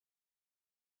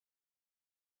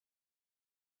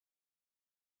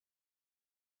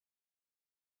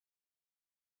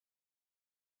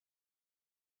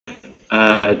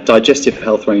digestive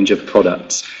health range of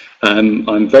products.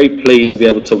 I'm very pleased to be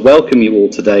able to welcome you all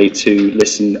today to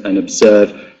listen and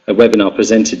observe a webinar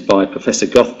presented by Professor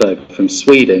Gothberg from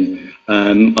Sweden.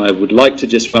 I would like to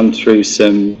just run through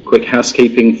some quick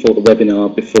housekeeping for the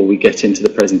webinar before we get into the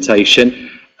presentation.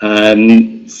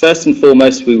 First and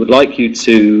foremost, we would like you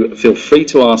to feel free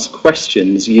to ask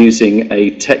questions using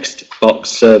a text box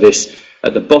service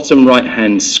at the bottom right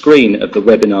hand screen of the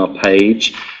webinar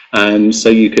page. So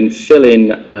you can fill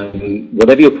in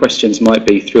whatever your questions might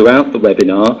be throughout the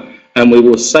webinar, and we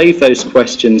will save those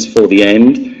questions for the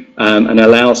end and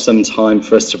allow some time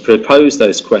for us to propose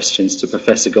those questions to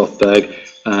Professor Gothberg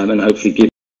and hopefully give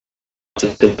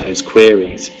answers to those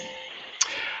queries.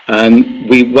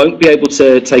 We won't be able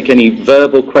to take any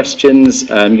verbal questions.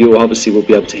 You obviously will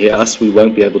be able to hear us. We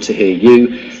won't be able to hear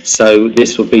you. So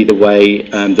this will be the way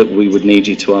that we would need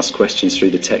you to ask questions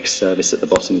through the text service at the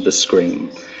bottom of the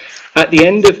screen. At the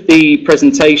end of the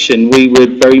presentation, we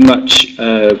would very much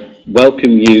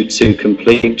welcome you to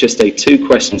complete just a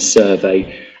 2-question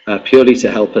survey purely to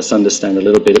help us understand a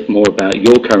little bit more about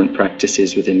your current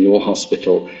practices within your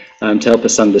hospital, to help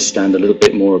us understand a little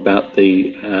bit more about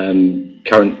the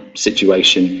current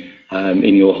situation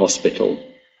in your hospital.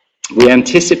 We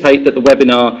anticipate that the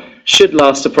webinar should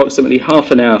last approximately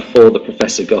half an hour for the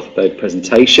Professor Gothberg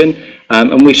presentation,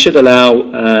 and we should allow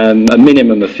a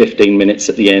minimum of 15 minutes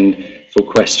at the end for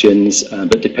questions,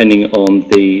 but depending on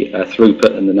the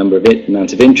throughput and the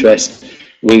amount of interest,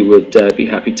 we would be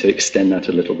happy to extend that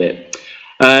a little bit.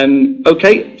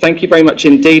 Okay, thank you very much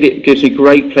indeed. It gives me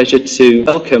great pleasure to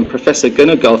welcome Professor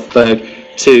Gunnar Gothberg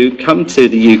to come to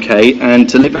the UK and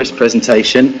deliver his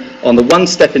presentation on the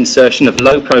one-step insertion of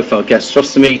low-profile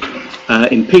gastrostomy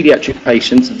in paediatric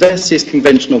patients versus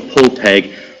conventional pull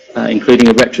peg, including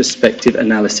a retrospective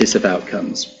analysis of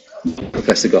outcomes.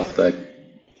 Professor Gothberg.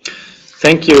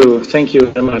 Thank you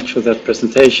very much for that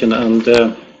presentation, and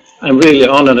I'm really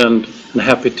honored and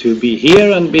happy to be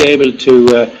here and be able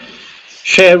to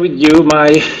share with you my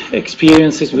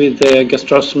experiences with the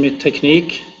gastrostomy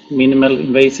technique, minimal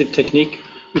invasive technique,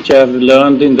 which I've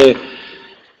learned in the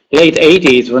late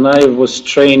 80s when I was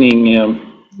training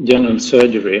general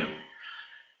surgery.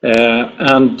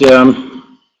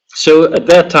 So at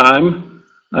that time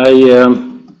I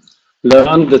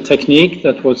learned the technique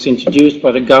that was introduced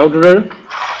by the Gauderer,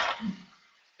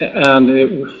 and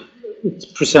it's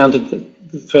presented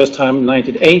the first time in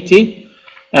 1980,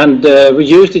 and we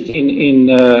used it in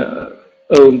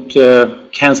old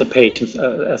cancer patients,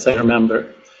 as I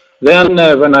remember. Then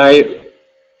when I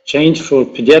changed for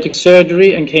pediatric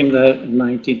surgery and came there in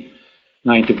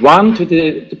 1991 to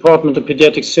the Department of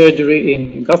Pediatric Surgery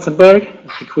in Gothenburg,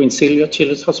 at the Queen Silvia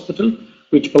Children's Hospital,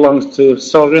 which belongs to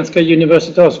Sahlgrenska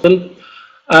University Hospital,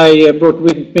 I brought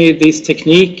with me this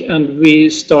technique, and we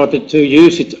started to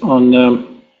use it on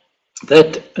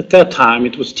at that time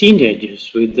it was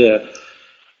teenagers with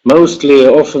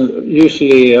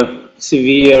usually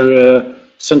severe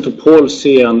central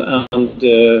palsy and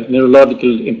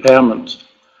neurological impairment.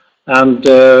 And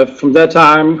from that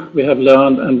time we have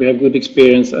learned and we have good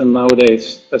experience, and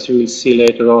nowadays, as you will see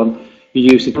later on, we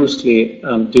use it mostly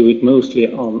and do it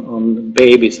mostly on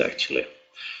babies actually.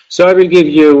 So I will give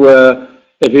you a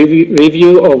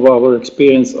review of our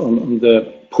experience on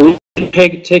the pull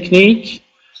peg technique.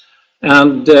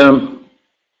 And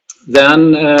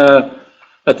then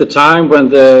at the time when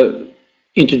the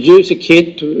introducer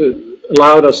kit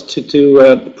allowed us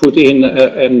to put in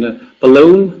a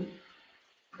balloon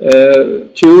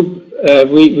tube,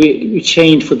 we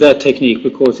changed for that technique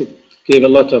because it gave a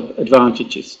lot of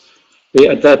advantages.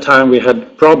 At that time we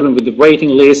had problem with the waiting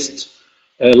list,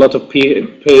 a lot of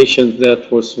patients that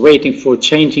was waiting for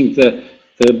changing the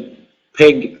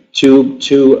peg tube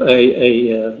to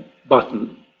a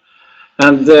button.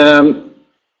 And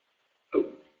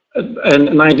in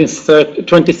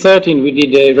 2013 we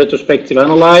did a retrospective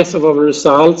analysis of our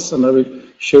results, and I will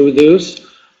show those,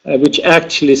 which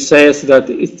actually says that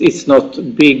it's not a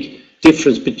big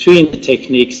difference between the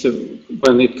techniques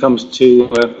when it comes to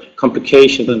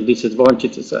complications and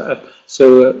disadvantages.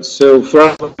 So for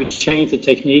us, we changed the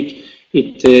technique,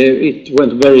 it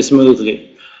went very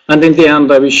smoothly. And in the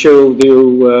end I will show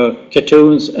you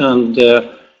cartoons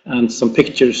and some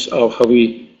pictures of how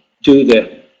we do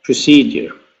the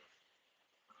procedure.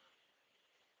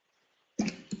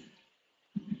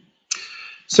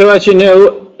 So as you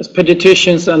know, as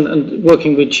pediatricians and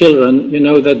working with children, you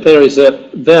know that there is a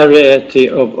variety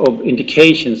of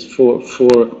indications for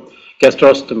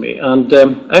gastrostomy, and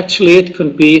actually it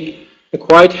can be a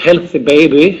quite healthy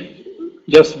baby,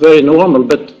 just very normal,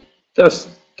 but does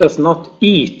not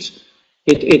eat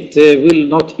it will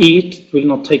not eat, will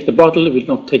not take the bottle, will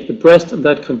not take the breast, and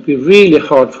that can be really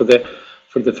hard for the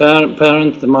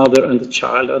parent, the mother, and the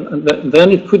child. And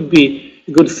then it could be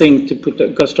a good thing to put a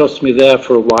gastrostomy there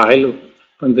for a while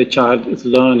when the child is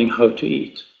learning how to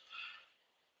eat.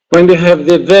 When we have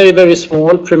the very, very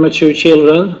small premature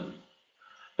children,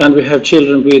 and we have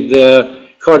children with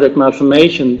cardiac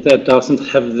malformation that doesn't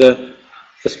have the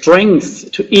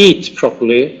strength to eat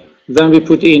properly, then we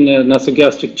put in a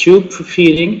nasogastric tube for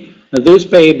feeding. And those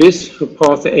babies who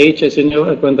pass the age, as you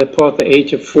know, when they pass the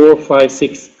age of 4, 5,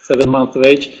 6, 7 months of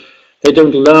age, they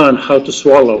don't learn how to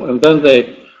swallow, and then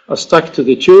they are stuck to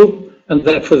the tube. And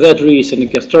for that reason, a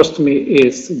gastrostomy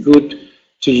is good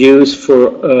to use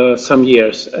for some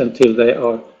years until they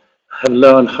have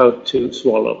learned how to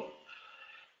swallow.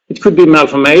 It could be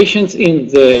malformations in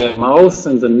the mouth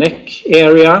and the neck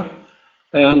area,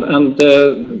 and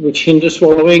which hinder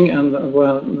swallowing, and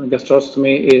when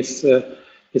gastrostomy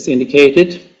is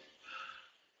indicated.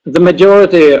 The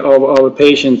majority of our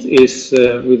patients is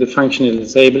with the functionally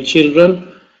disabled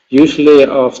children, usually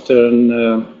after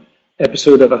an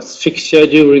episode of asphyxia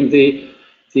during the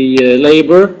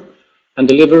labor and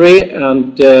delivery.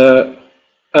 And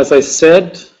as I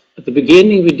said at the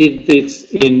beginning, we did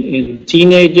this in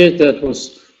teenagers that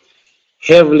was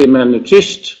heavily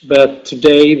malnourished, but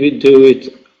today we do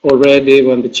it already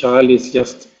when the child is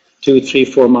just 2, 3,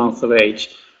 4 months of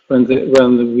age, when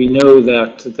we know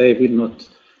that they will not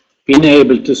be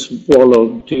able to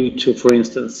swallow due to, for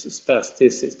instance,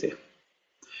 spasticity.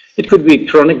 It could be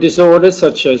chronic disorders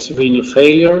such as renal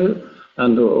failure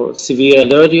or severe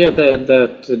allergy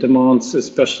that demands a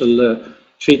special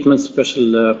treatment,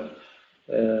 special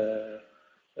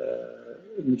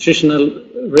nutritional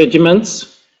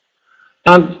regimens.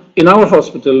 And in our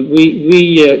hospital,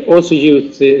 we also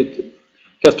use the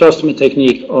gastrostomy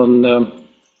technique on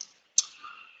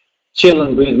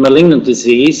children with malignant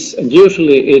disease, and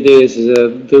usually it is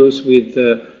those with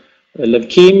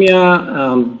leukemia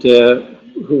and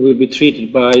who will be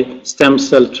treated by stem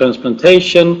cell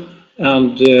transplantation,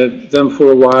 and then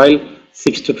for a while,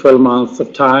 6 to 12 months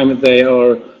of time, they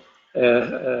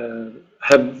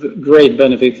have great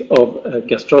benefit of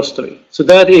gastrostomy. So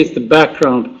that is the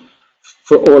background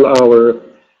for all our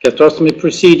gastrostomy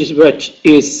procedures, which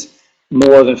is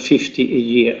more than 50 a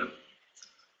year.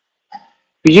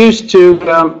 We used to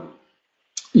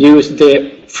use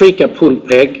the Frica pull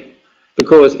peg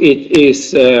because it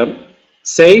is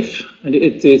safe, and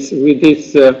it is with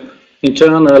this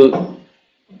internal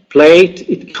plate,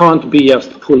 it can't be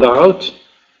just pulled out.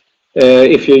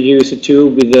 If you use a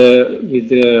tube with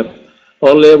the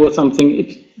olive or something,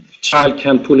 the child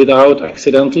can pull it out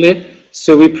accidentally.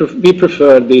 So we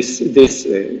prefer this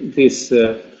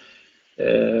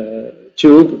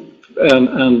tube,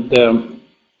 and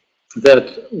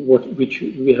which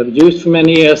we have used for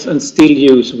many years and still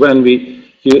use when we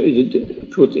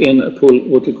put in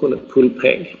what we call a pull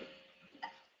peg.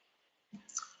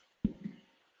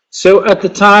 So at the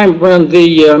time when the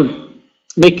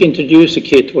MIC introducer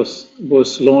kit was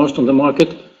launched on the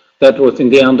market, that was in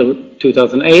the end of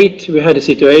 2008, we had a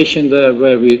situation there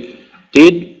where we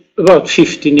did about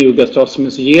 50 new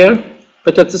gastrostomies a year,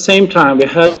 but at the same time we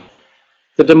had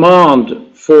the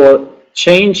demand for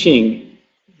changing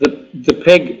the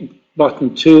peg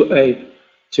button to a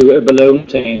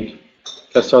balloon-tained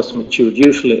gastrostomy tube,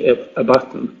 usually a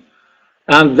button.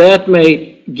 And that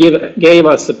gave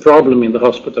us a problem in the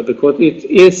hospital, because it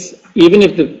is, even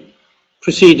if the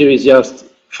procedure is just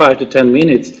 5 to 10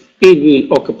 minutes, it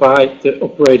will occupy the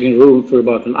operating room for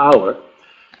about an hour.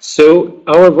 So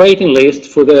our waiting list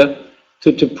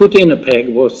to put in a peg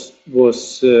was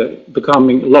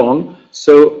becoming long.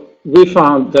 So we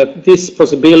found that this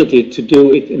possibility to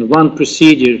do it in one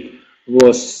procedure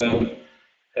was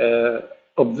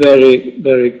of very,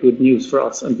 very good news for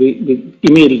us, and we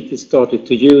immediately started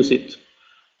to use it.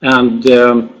 And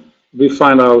we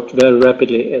found out very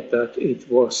rapidly that it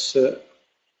was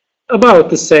about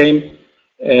the same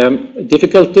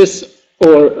difficulties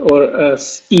or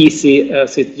as easy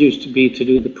as it used to be to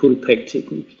do the pull peg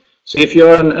technique. So if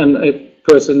you're a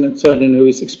person, a surgeon who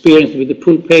is experienced with the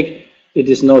pull peg, it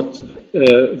is not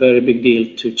a very big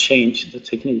deal to change the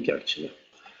technique actually.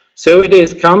 So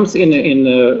it comes in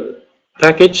a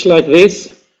package like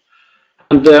this,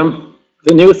 and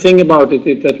the new thing about it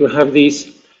is that we have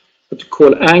these what we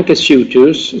call anchor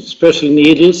sutures, special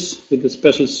needles with a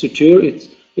special suture.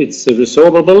 It's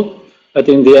resorbable, but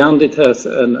in the end it has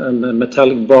a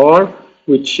metallic bar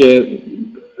which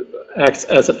acts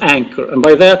as an anchor, and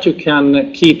by that you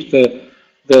can keep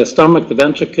the stomach, the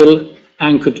ventricle,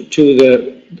 anchored to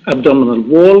the abdominal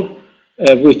wall,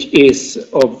 which is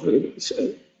of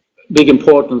big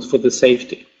importance for the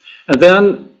safety. And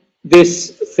then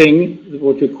this thing,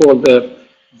 what we call the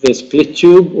split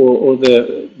tube or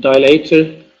the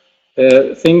dilator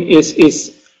thing,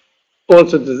 is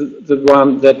also the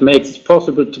one that makes it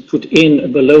possible to put in a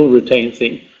balloon retain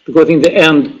thing. Because in the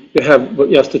end, you have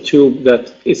just a tube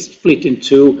that is split in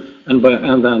two and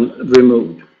then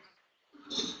removed.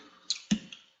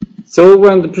 So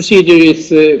when the procedure is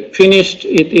finished,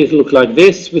 it looks like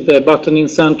this with the button in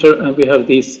center, and we have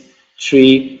these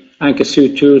 3 anchor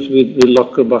sutures with the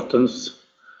locker buttons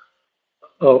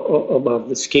above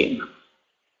the skin.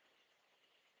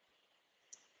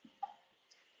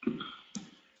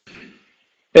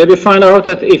 We find out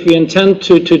that if we intend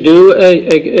to do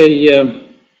a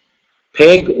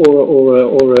PEG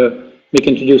or we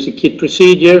can introduce a kit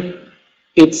procedure,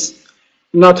 it's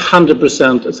not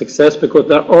 100% a success, because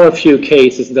there are a few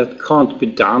cases that can't be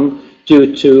done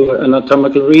due to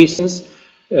anatomical reasons.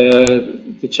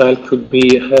 The child could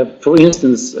have, for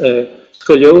instance,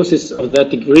 scoliosis of that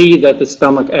degree that the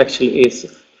stomach actually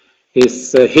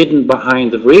is hidden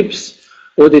behind the ribs,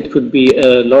 or it could be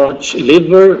a large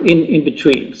liver in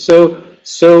between. So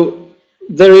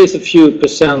there is a few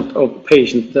percent of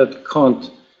patients that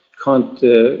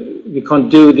we can't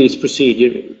do this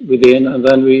procedure within, and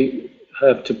then we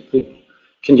have to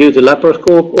can use the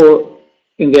laparoscope, or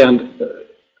in the end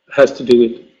has to do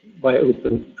it by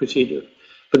open procedure.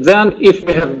 But then if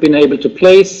we have been able to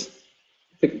place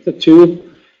the tube,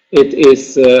 it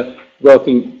is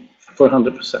working for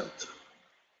 100%.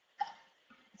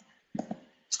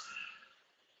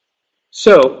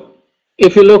 So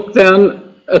if you look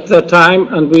then at that time,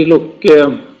 and we look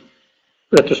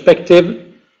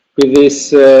retrospective with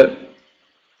this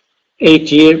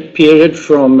 8-year period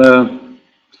from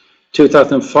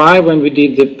 2005 when we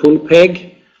did the pull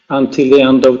peg until the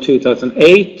end of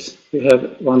 2008, we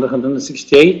have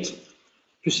 168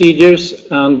 procedures,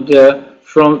 and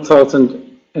from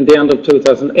the end of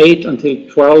 2008 until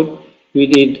 12,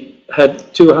 we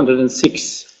had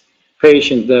 206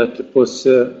 patients that was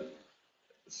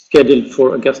scheduled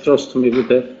for a gastrostomy with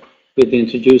the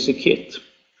introducer kit.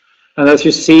 And as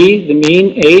you see, the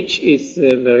mean age is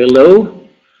very low,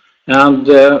 and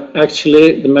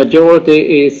actually the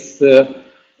majority is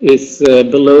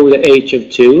below the age of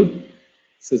 2.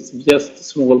 So it's just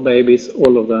small babies,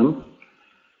 all of them.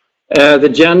 The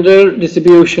gender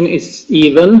distribution is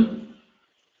even,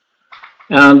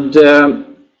 and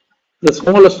the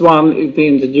smallest one in the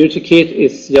introducer kit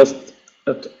is just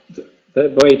at the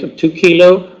weight of 2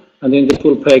 kilos, and in the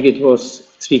pull peg it was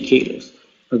 3 kilos.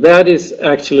 That is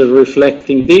actually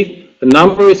reflecting the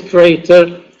number is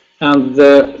greater and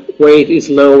the weight is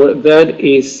lower. That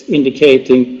is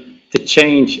indicating the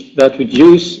change that we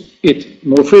use it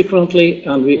more frequently,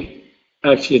 and we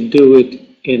actually do it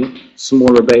in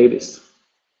smaller babies.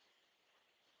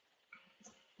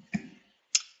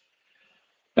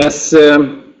 As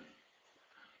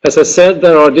I said,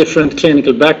 there are different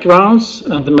clinical backgrounds,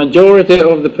 and the majority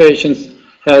of the patients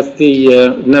has the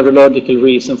neurological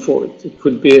reason for it. It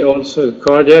could be also a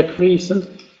cardiac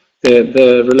reason,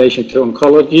 the relation to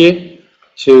oncology,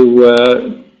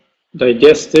 to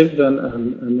digestive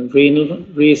and renal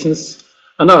reasons,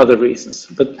 and other reasons.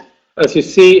 But as you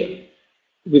see,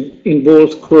 in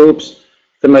both groups,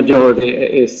 the majority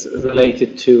is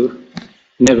related to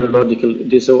neurological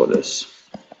disorders.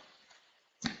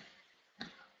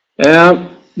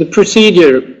 The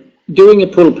procedure, doing a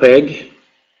pull peg,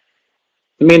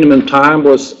 the minimum time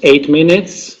was 8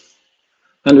 minutes,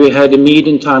 and we had a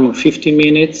median time of 50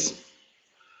 minutes.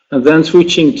 And then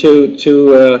switching to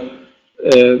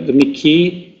the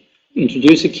McKee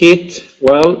introducer kit,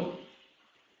 well,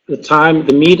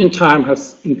 the median time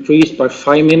has increased by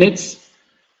 5 minutes,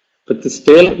 but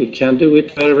still we can do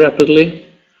it very rapidly.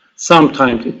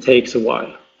 Sometimes it takes a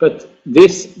while, but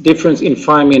this difference in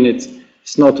 5 minutes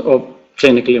is not of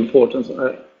clinical importance,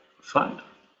 I find.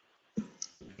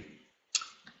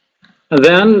 And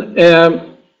then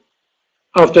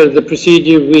after the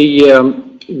procedure,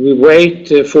 we wait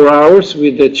 4 hours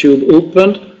with the tube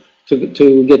opened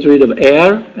to get rid of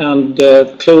air, and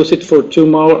close it for 2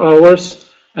 more hours,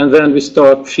 and then we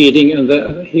start feeding. And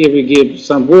here we give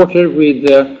some water with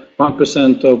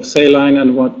 1% of saline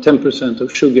and 10%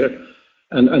 of sugar,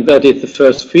 and that is the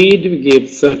first feed. We give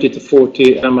 30 to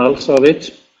 40 mL of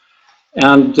it,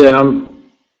 and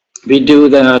we do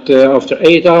that after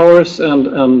 8 hours,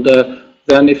 and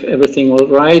then if everything all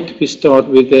right, we start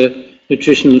with the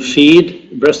nutritional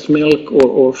feed, breast milk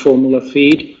or formula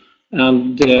feed,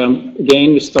 and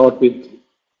again we start with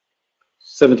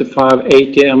 75,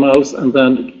 80 mL, and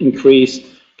then increase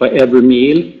by every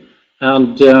meal.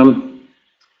 And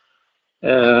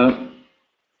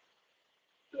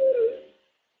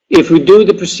If we do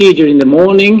the procedure in the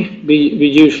morning, we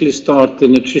usually start the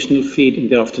nutritional feed in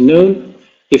the afternoon.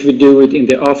 If we do it in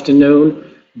the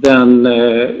afternoon, then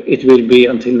it will be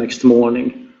until next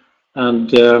morning.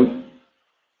 And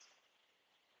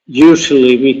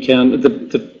usually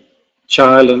the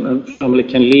child and family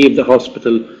can leave the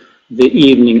hospital the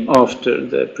evening after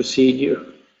the procedure.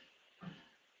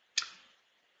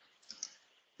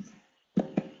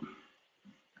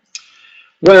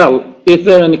 Well, is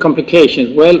there any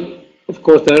complications? Well, of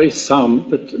course there is some,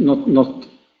 but not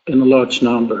in a large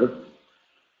number.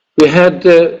 We had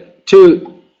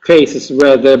 2 cases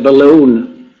where the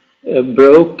balloon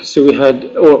broke, so we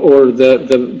had, or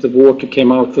the water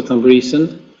came out for some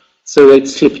reason, so it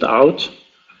slipped out.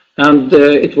 And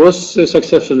it was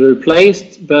successfully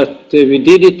replaced, but we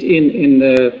did it in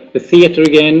the theater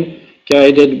again,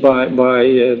 guided by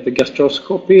the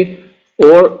gastroscopy,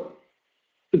 or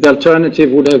the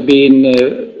alternative would have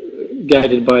been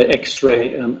guided by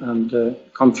X-ray and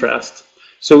contrast.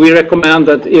 So we recommend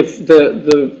that if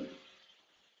the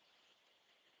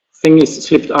thing is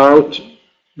slipped out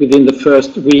within the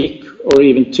first week or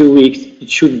even 2 weeks, it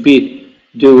should be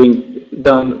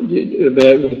done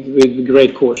with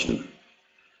great caution.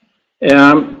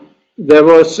 There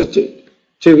was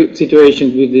 2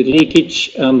 situations with the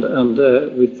leakage and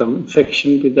with some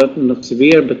infection, with that not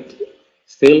severe, but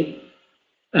still.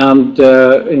 And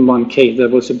in one case there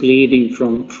was a bleeding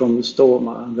from the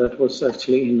stoma, and that was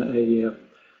actually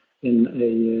in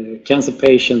a cancer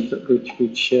patient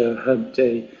which had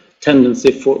a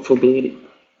tendency for bleeding.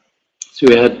 So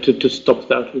we had to stop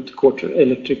that with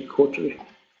electric cautery.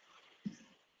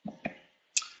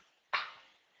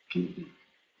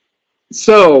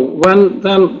 So when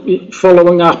then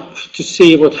following up to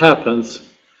see what happens,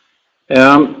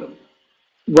 when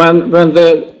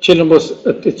the children was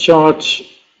at the charge,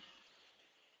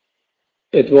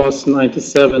 it was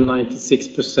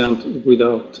 97–96%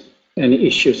 without any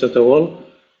issues at all,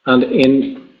 and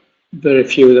in very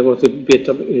few there was a bit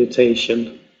of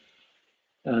irritation,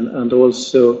 and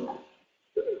also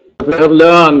we have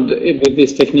learned with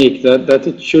this technique that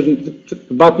the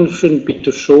button shouldn't be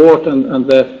too short, and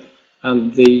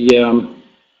the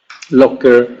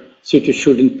locker suture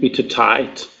shouldn't be too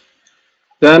tight.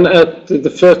 Then at the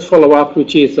first follow-up,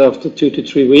 which is after 2 to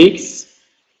 3 weeks,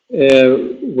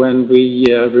 when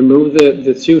we remove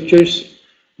the sutures,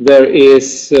 there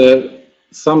is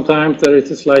sometimes there is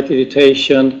a slight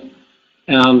irritation,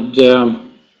 and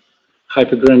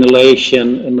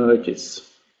hypergranulation emerges.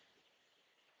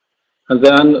 And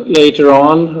then later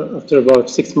on, after about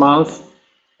 6 months,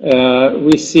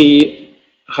 we see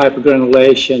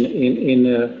hypergranulation in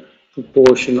a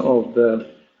proportion of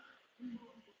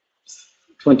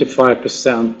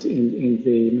 25% in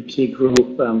the McKee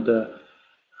group,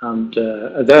 and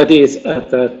that is at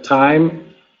that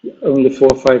time only 4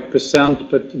 or 5%,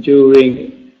 but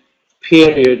during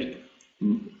period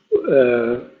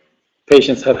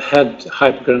patients have had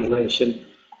hypergranulation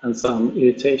and some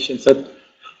irritation. So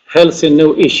healthy,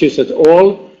 no issues at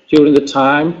all during the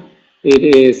time. It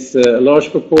is a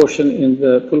large proportion in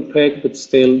the full peg, but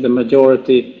still the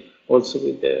majority also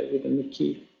with the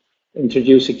McKee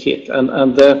introducer kit. And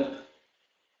I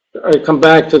come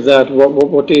back to that.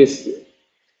 What is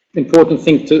the important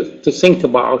thing to think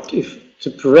about to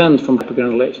prevent from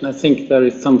hypergranulation? I think there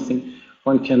is something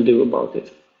one can do about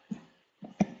it.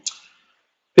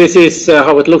 This is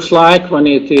how it looks like when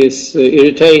it is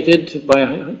irritated by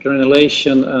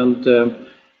granulation, and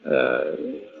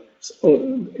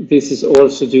this is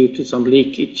also due to some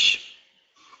leakage.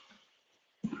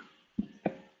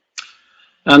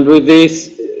 And with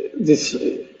this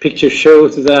picture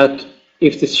shows that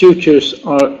if the sutures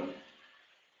are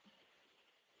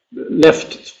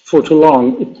left for too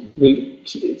long, it will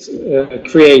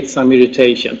create some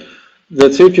irritation. The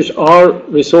sutures are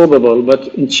resorbable, but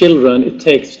in children it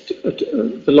takes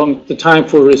the time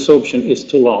for resorption is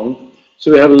too long.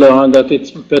 So we have learned that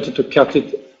it's better to cut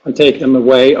it and take them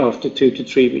away after 2 to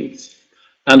 3 weeks.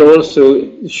 And also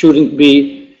it shouldn't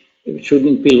be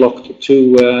locked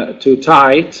too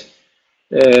tight.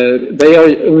 They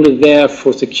are only there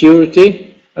for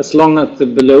security. As long as the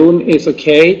balloon is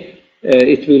okay,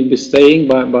 it will be staying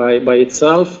by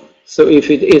itself. So if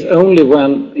it is only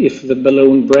if the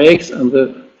balloon breaks and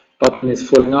the button is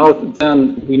falling out,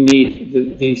 then we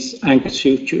need these anchor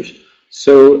sutures.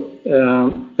 So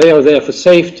they are there for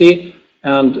safety,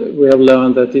 and we have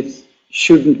learned that it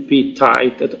shouldn't be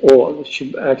tight at all. It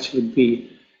should actually be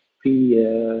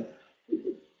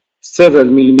several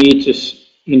millimeters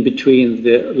in between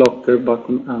the locker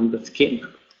button and the skin.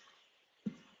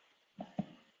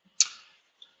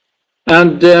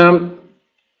 And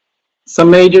Some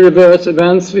major adverse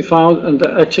events we found, and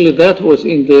actually that was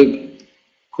in the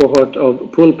cohort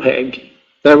of pull peg.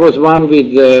 There was one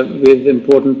with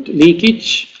important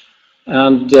leakage,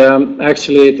 and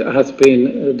actually it has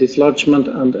been dislodgement,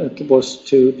 and it was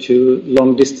too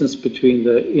long distance between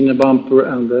the inner bumper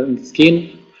and the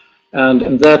skin. And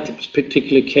in that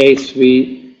particular case,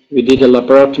 we did a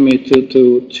laparotomy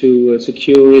to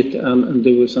secure it and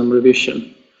do some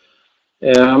revision.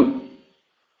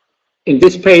 In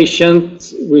this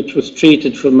patient, which was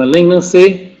treated for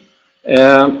malignancy,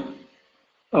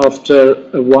 after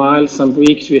a while, some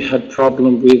weeks, we had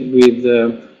problem with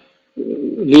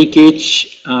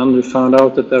leakage, and we found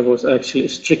out that there was actually a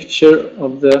stricture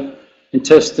of the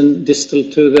intestine distal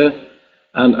to the,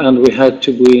 and we had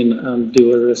to go in and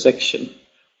do a resection.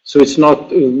 So it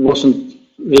wasn't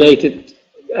related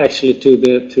actually to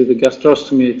the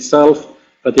gastrostomy itself,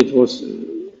 but it was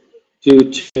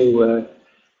due to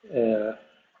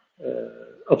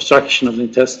obstruction of the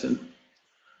intestine.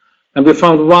 And we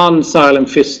found one silent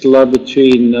fistula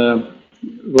between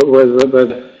where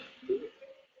the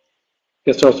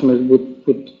gastrostomy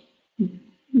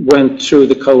went through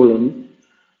the colon.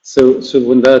 So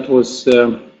when that was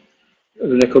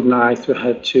recognized, we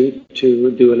had to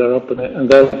do a laparotomy, and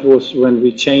that was when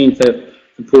we changed the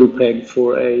pull peg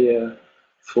for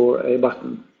a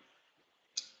button.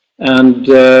 And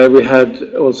we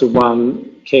had also one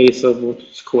case of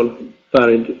what's called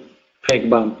buried peg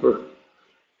bumper.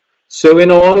 So in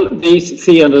all these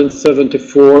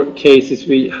 374 cases,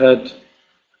 we had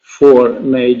 4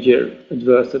 major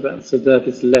adverse events, so that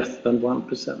is less than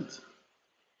 1%.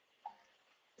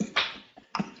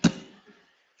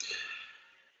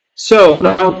 So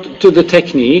now to the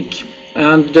technique,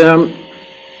 and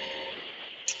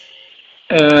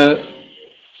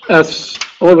as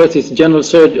always, it's a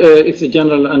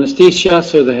general anesthesia,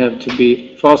 so they have to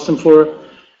be fastened for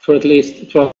at least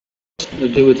 12 hours. We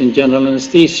do it in general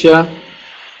anesthesia,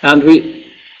 and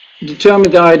we determine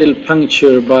the ideal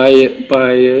puncture by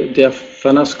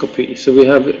diaphanoscopy. So we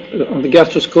have on the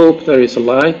gastroscope there is a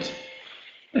light,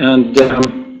 and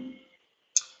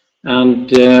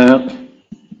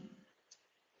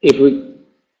if we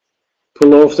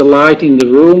pull off the light in the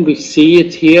room, we see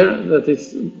it here that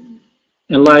is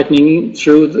enlightening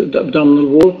through the abdominal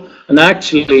wall. And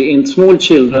actually, in small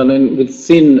children and with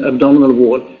thin abdominal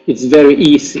wall, it's very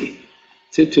easy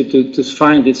to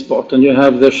find this spot. And you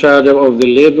have the shadow of the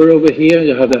liver over here,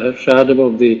 you have the shadow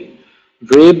of the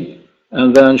rib,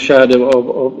 and then shadow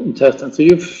of intestine. So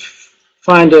you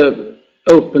find an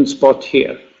open spot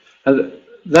here. And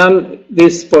then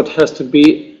this spot has to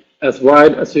be as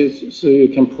wide as so you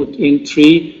can put in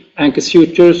 3 anchor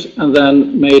sutures and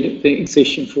then made the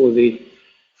incision for the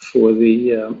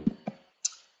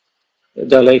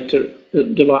dilator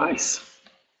device.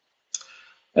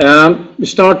 We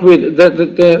start with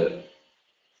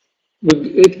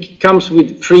it comes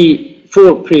with 4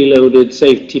 preloaded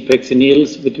safety pexy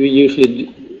needles, but we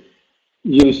usually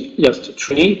use just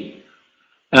 3.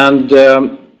 And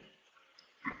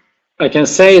I can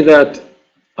say that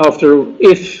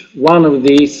if one of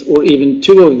these or even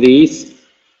 2 of these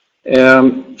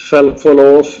fall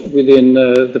off within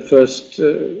the first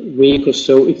week or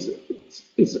so,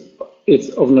 it's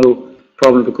of no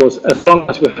problem, because as long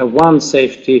as we have one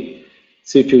safety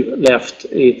suture left,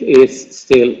 it is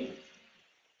still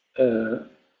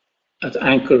at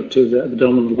anchor to the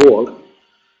abdominal wall.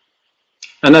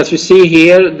 And as you see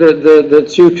here, the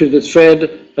suture, the thread,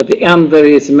 at the end there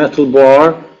is a metal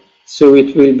bar, so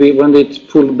it will be, when it's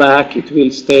pulled back, it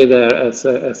will stay there as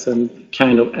a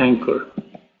kind of anchor.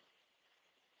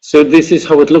 So this is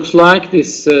how it looks like,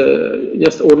 this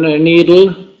just ordinary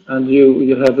needle, and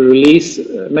you have a release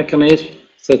mechanism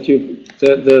that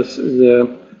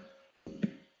the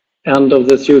end of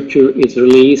the suture is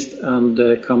released and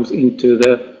comes into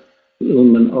the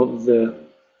lumen of the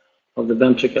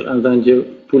ventricle, and then you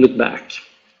pull it back.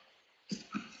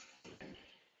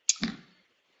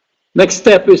 Next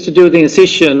step is to do the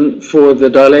incision for the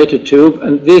dilator tube,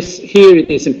 and here it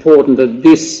is important that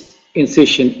this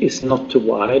incision is not too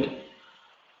wide.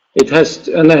 It has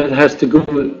to go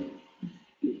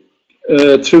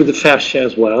through the fascia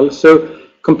as well. So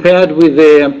compared with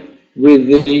the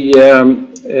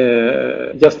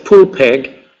just pull peg,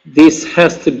 this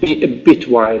has to be a bit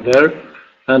wider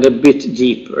and a bit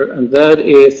deeper, and that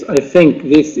is, I think,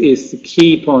 this is the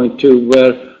key point to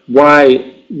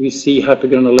why we see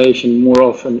hypergranulation more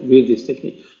often with this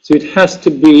technique. So it has to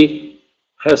be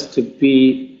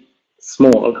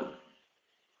small.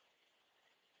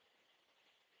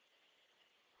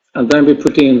 And then we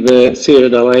put in the serial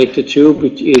dilator tube,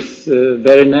 which is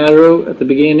very narrow at the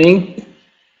beginning.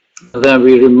 And then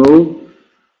we remove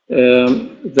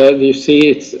There you see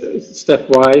it's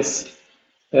stepwise.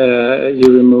 You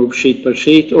remove sheet by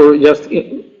sheet, or just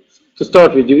to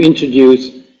start with, you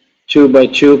introduce tube by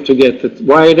tube to get it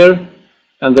wider,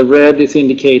 and the red is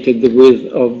indicated the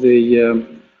width of the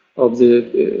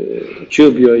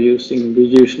tube you are using. We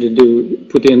usually do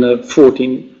put in a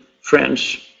 14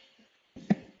 French.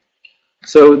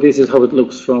 So this is how it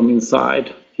looks from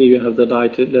inside. Here you have the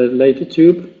later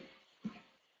tube,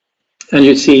 and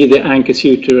you see the anchor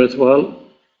suture as well.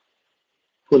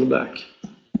 Pull back.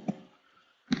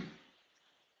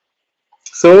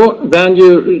 So then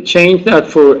you change that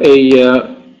for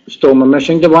a stoma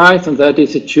measuring device, and that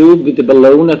is a tube with the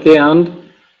balloon at the end,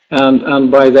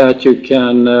 and by that you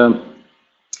can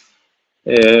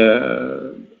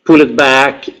pull it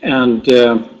back, and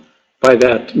by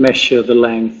that measure the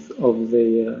length of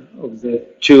the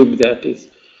tube that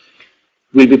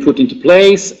will be put into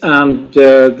place, and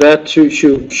that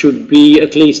should be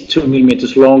at least 2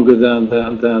 millimeters longer than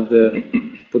the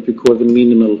what we call the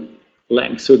minimal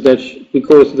length. So that's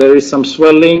because there is some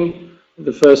swelling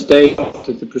the first day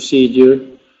after the procedure,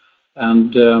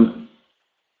 and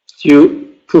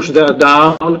you push that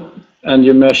down and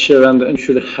you measure, and you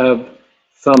should have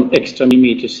some extra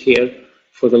millimeters here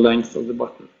for the length of the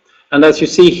button. And as you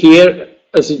see here,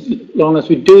 as long as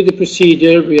we do the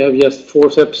procedure, we have just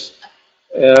forceps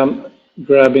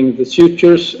grabbing the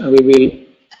sutures, and we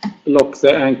will lock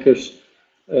the anchors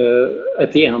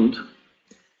at the end.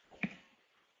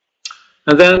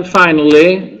 And then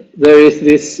finally, there is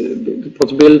this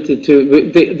possibility to,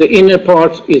 the inner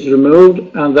part is removed,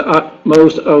 and the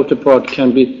most outer part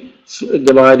can be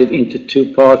divided into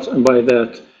 2 parts, and by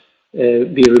that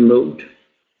be removed.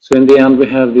 So in the end we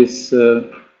have this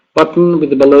button with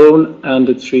the balloon and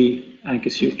the 3 anchor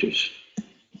sutures.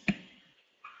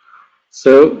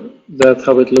 So that's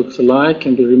how it looks like,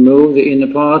 and we remove the inner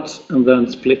part and then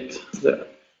split the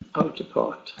outer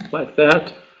part like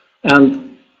that, and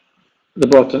the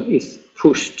button is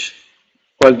pushed.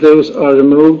 While those are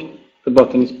removed, the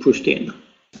button is pushed in.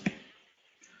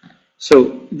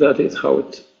 So that is how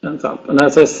it ends up. And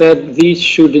as I said, these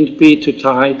shouldn't be too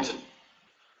tight,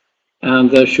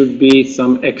 and there should be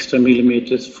some extra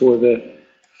millimeters for the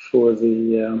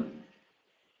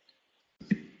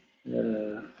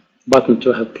button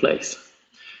to have place.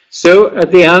 So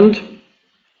at the end,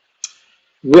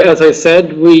 as I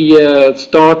said, we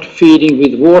start feeding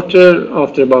with water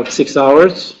after about 6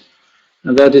 hours,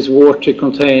 and that is water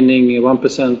containing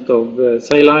 1% of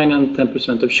saline and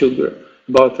 10% of sugar,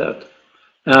 about that.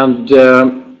 And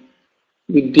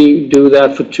we do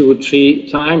that for 2 or 3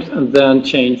 times, and then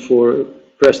change for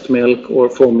breast milk or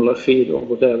formula feed or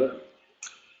whatever.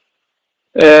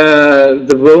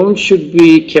 The wound should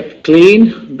be kept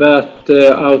clean, but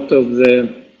out of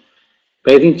the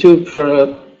bathing tube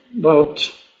for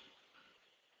about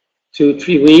 2 or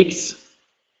 3 weeks.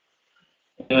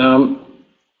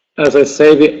 As I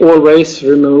say, we always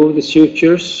remove the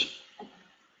sutures,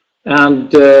 and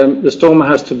the stoma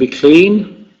has to be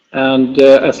clean, and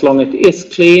as long as it is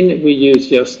clean, we use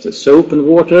just soap and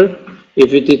water.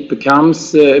 If it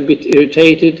becomes a bit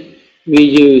irritated, we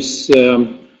use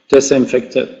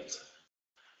disinfectant.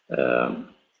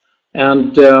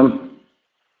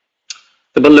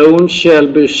 The balloon shall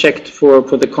be checked for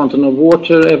the content of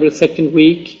water every 2nd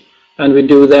week, and we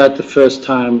do that the first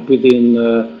time within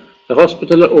the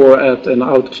hospital or at an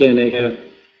out clinic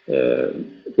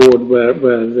ward where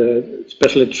the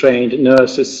specially trained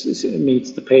nurses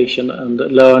meets the patient and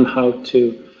learn how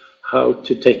to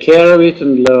take care of it,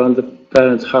 and learn the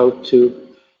parents how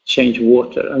to change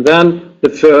water. And then the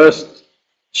first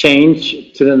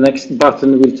change to the next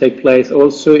button will take place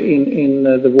also in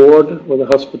the ward or the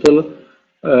hospital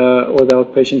or the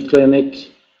outpatient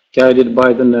clinic, guided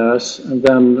by the nurse, and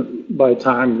then by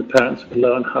time the parents will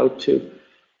learn how to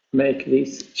make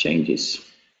these changes.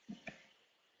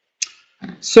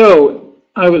 So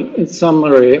I will, in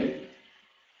summary,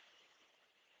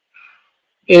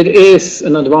 it is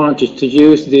an advantage to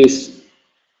use this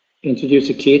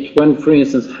introducer kit when, for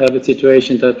instance, have a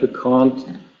situation that we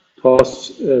can't pass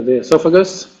the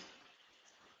esophagus.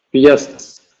 We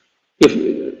just,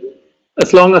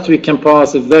 as long as we can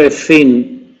pass a very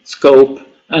thin scope,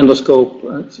 endoscope,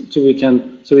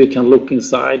 so we can look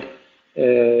inside,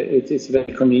 it is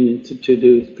very convenient to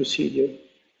do this procedure.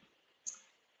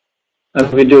 And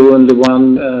we do only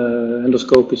one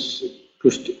endoscope is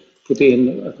put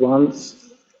in at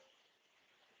once.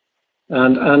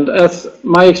 And as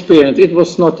my experience, it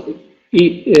was not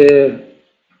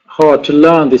hard to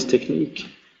learn this technique.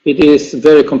 It is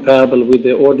very comparable with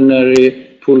the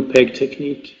ordinary pull peg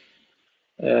technique.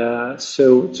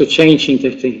 So changing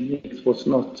the technique was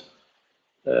not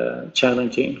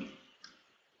challenging.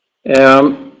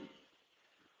 And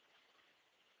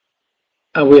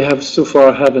we have so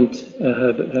far haven't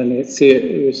had any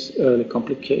serious early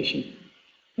complication.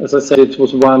 As I said, it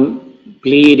was one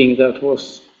bleeding that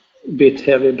was a bit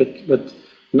heavy, but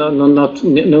no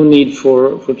need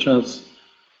for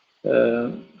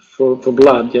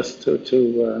blood, just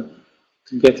to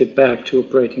get it back to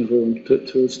operating room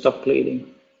to stop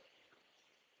bleeding.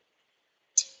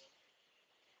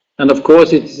 And of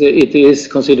course, it is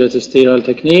considered a sterile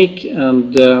technique,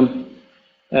 and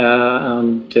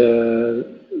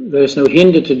there is no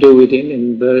hinder to do it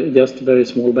in just very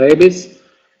small babies,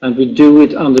 and we do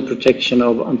it under protection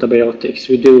of antibiotics.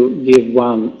 We do give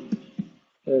one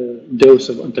dose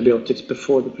of antibiotics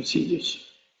before the procedures.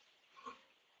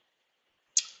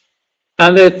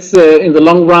 And it's in the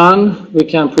long run, we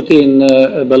can put in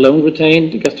a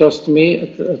balloon-retained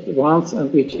gastrostomy at once,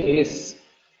 and which is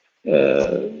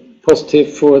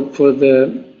positive for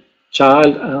the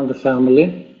child and the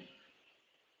family.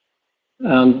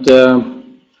 And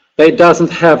they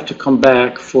doesn't have to come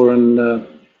back for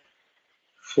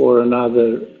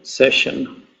another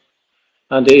session,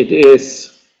 and it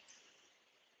is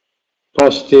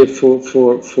positive for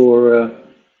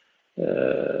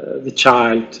the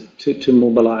child to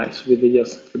mobilize with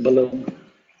just the balloon.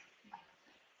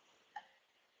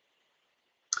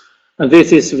 And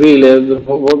this is really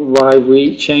why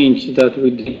we changed that. We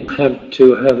didn't have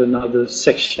to have another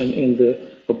section in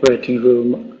the operating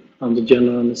room under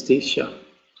general anesthesia.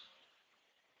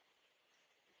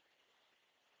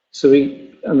 So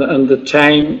and the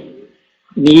time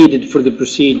needed for the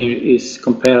procedure is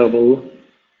comparable.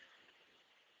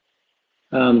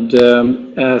 And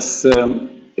as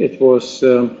it was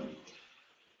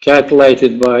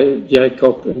calculated by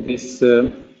Jacob in this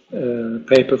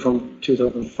paper from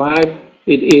 2005,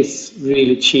 it is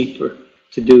really cheaper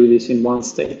to do this in one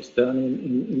stage than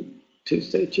in two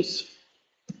stages.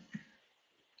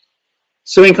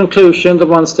 So in conclusion, the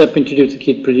one-step introducer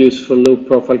kit produced for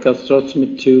low-profile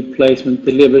gastrostomy 2 placement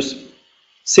delivers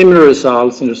similar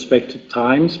results in respect to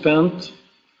time spent,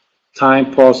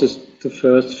 time passes to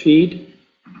first feed,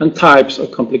 and types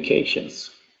of complications.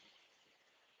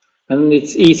 And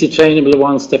its easy trainable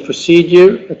one-step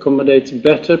procedure accommodates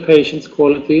better patient's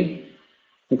quality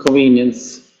and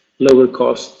convenience, lower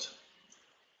cost,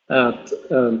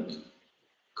 and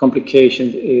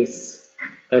complications is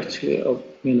actually of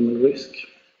minimal risk.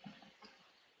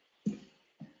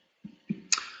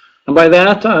 And by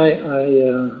that, I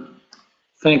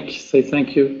say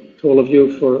thank you to all of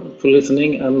you for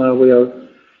listening, and now we are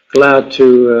glad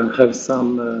to have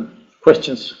some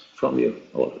questions from you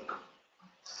all.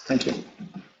 Thank you.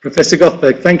 Professor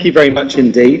Gothberg, thank you very much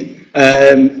indeed.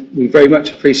 We very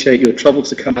much appreciate your trouble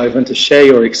to come over and to share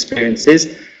your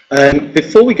experiences.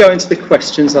 Before we go into the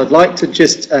questions, I'd like to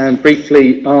just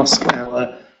briefly ask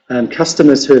our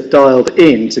customers who have dialed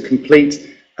in to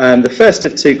complete the first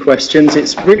of 2 questions.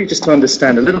 It's really just to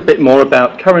understand a little bit more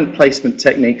about current placement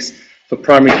techniques for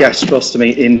primary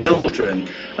gastrostomy in children.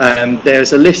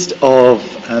 There's a list of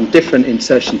different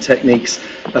insertion techniques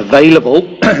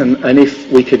available, and if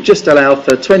we could just allow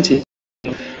for 20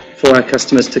 for our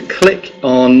customers to click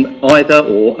on either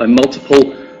or a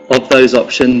multiple of those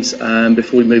options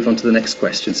before we move on to the next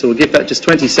question. So we'll give that just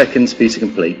 20 seconds for you to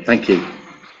complete. Thank you.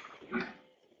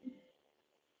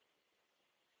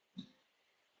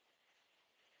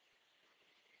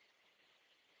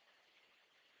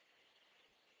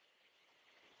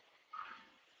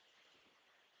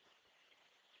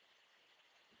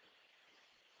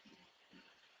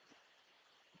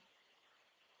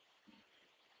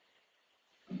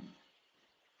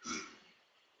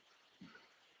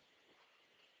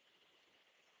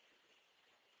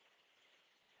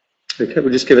 Okay,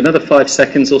 we'll just give another 5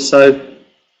 seconds or so.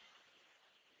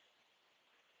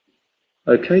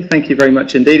 Okay, thank you very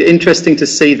much indeed. Interesting to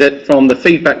see that from the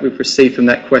feedback we've received from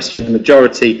that question, the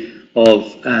majority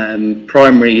of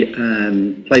primary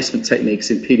placement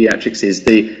techniques in paediatrics is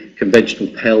the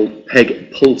conventional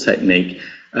PEG pull technique.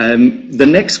 The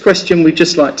next question we'd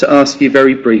just like to ask you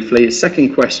very briefly, a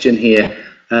second question here,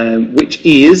 which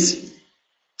is,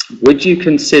 would you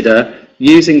consider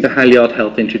using the Halyard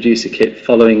Health Introducer Kit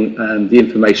following the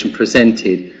information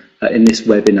presented in this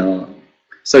webinar?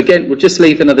 So again, we'll just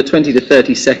leave another 20 to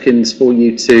 30 seconds for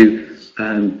you to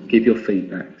give your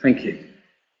feedback. Thank you.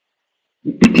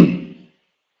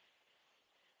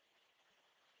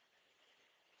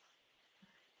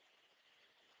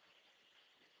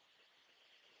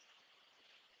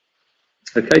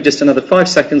 Okay, just another 5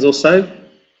 seconds or so.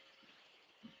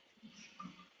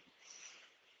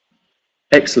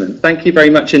 Excellent. Thank you very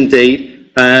much indeed.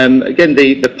 Again,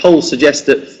 the poll suggests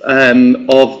that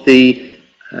of the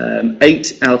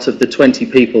 8 out of the 20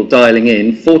 people dialing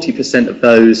in, 40% of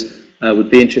those would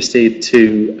be interested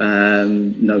to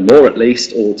know more at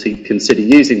least, or to consider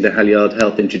using the Halyard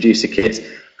Health Introducer Kit,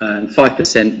 and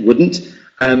 5% wouldn't.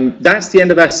 That's the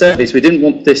end of our surveys. We didn't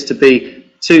want this to be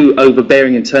too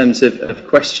overbearing in terms of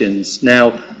questions.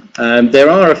 Now, there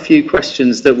are a few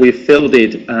questions that we've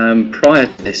fielded prior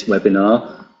to this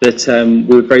webinar that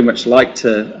we would very much like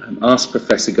to ask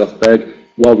Professor Gothberg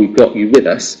while we've got you with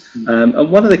us. And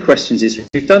one of the questions is,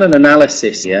 we've done an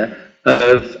analysis here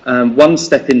of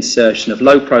one-step insertion of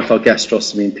low-profile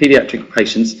gastrostomy in paediatric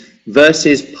patients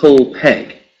versus pull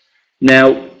peg.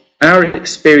 Now, our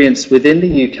experience within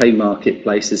the UK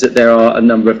marketplace is that there are a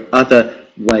number of other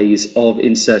ways of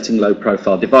inserting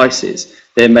low-profile devices.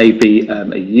 There may be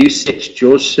a usage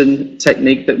Georgeson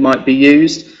technique that might be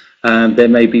used. There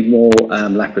may be more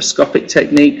laparoscopic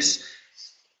techniques.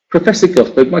 Professor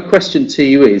Gothberg, my question to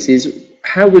you is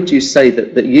how would you say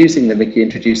that using the Mickey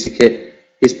Introducer Kit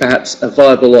is perhaps a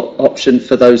viable option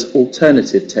for those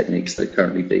alternative techniques that are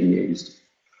currently being used?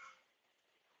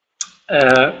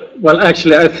 Well,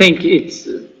 actually, I think it's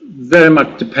very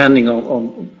much depending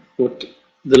on what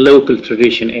the local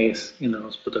tradition is in the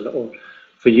hospital, or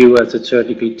for you as a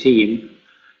surgical team.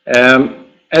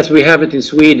 As we have it in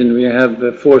Sweden, we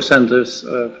have 4 centers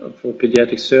for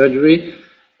pediatric surgery.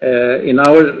 In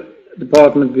our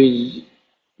department, we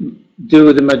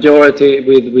do the majority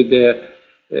with the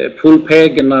pull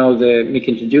peg and now the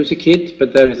Mickey Introducer Kit,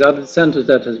 but there is other centers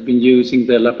that has been using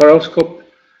the laparoscope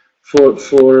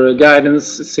for guidance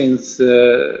since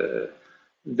the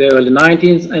early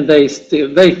 90s, and they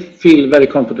feel very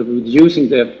comfortable with using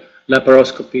the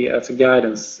laparoscopy as a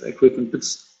guidance equipment. But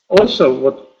also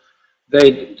what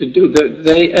they do,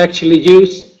 they actually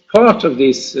use part of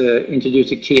this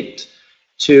Introducer Kit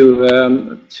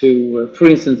to for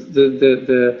instance,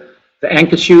 the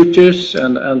ankle shooters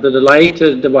and the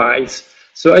lighter device.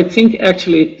 So I think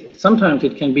actually sometimes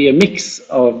it can be a mix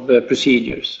of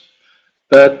procedures.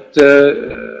 But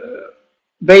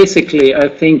basically, I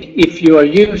think if you are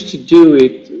used to do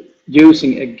it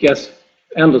using a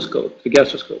endoscope, the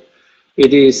gastroscope,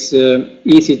 it is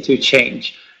easy to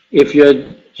change. If you're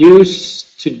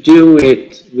used to do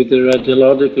it with the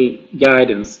radiological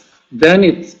guidance, then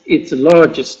it's a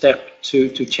larger step to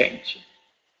change.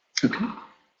 Okay,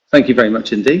 thank you very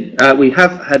much indeed. We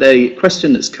have had a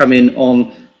question that's come in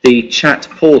on the chat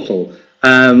portal.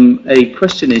 A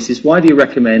question is why do you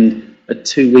recommend a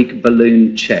 2-week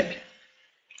balloon check?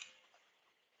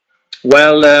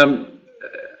 Well,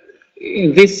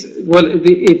 in this, well,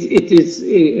 it is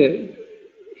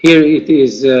here. It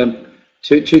is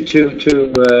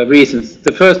two reasons.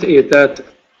 The first is that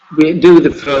we do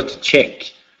the first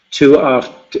check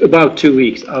about 2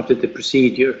 weeks after the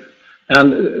procedure,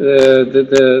 and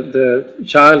the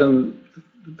child and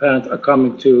the parents are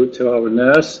coming to our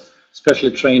nurse,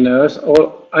 specially trained nurse,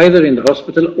 or either in the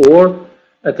hospital or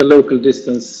at the local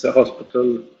distance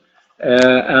hospital,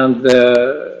 and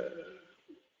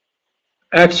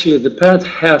actually the parent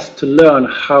has to learn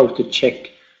how to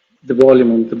check the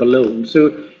volume of the balloon.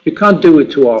 So you can't do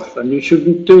it too often. You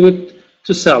shouldn't do it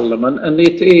too seldom. And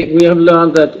we have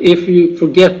learned that if you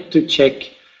forget to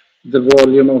check the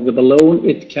volume of the balloon,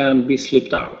 it can be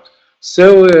slipped out.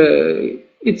 So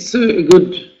it's a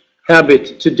good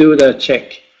habit to do that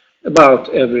check about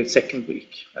every 2nd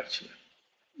week, actually.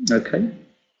 Okay,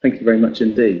 thank you very much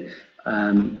indeed.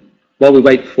 While we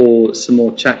wait for some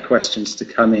more chat questions to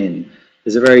come in,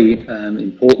 there's a very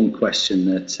important question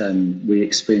that we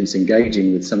experience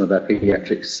engaging with some of our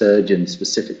paediatric surgeons,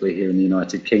 specifically here in the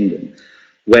United Kingdom,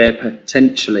 where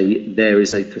potentially there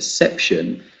is a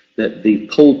perception that the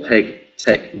pull peg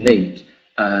technique,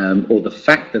 or the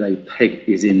fact that a peg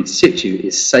is in situ,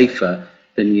 is safer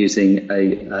than using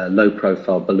a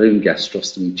low-profile balloon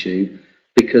gastrostomy tube,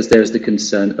 because there's the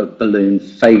concern of balloon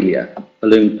failure,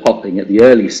 balloon popping at the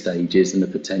early stages, and the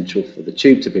potential for the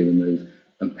tube to be removed,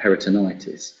 and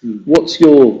peritonitis. What's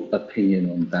your opinion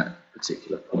on that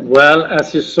particular point? Well,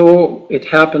 as you saw, it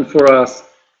happened for us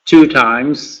 2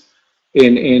 times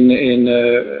in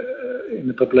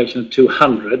a population of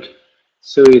 200.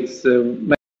 So it's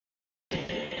the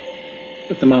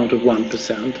amount of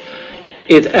 1%.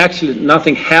 It actually,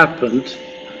 nothing happened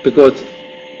because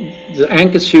the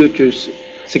ankle shooters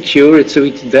secure it, so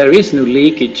there is no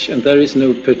leakage and there is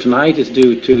no peritonitis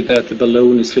due to that the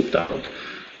balloon is slipped out.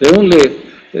 The only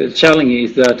challenge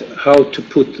is that how to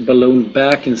put the balloon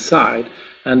back inside,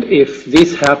 and if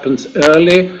this happens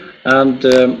early, and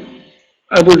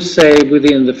I would say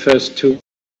within the first 2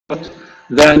 months,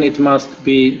 then it must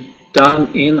be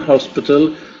done in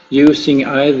hospital using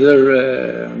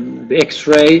either the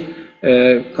X-ray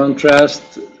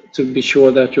contrast to be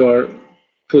sure that you are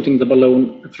putting the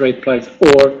balloon at the right place,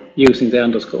 or using the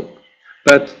endoscope.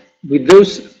 But with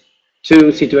those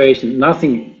two situations,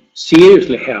 nothing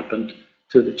seriously happened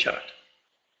to the child.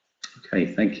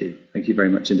 Okay, thank you. Thank you very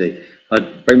much indeed.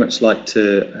 I'd very much like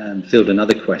to field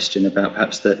another question about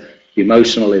perhaps the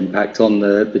emotional impact on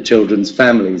the children's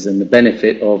families and the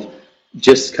benefit of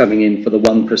just coming in for the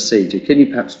one procedure. Can you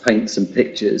perhaps paint some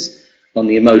pictures on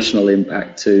the emotional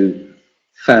impact to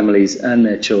families and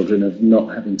their children of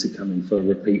not having to come in for a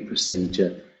repeat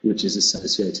procedure, which is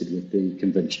associated with the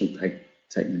conventional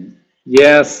technique?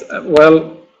 Yes,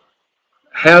 well,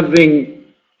 having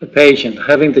the patient,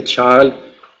 having the child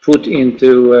put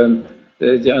into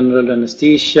the general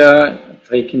anesthesia,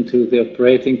 taken to the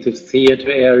operating to theater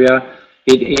area,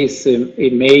 it is a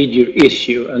major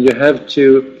issue, and you have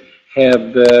to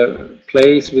have a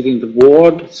place within the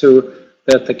ward so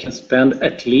that they can spend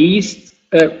at least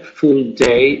a full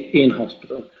day in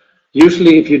hospital.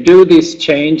 Usually if you do this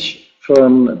change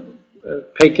from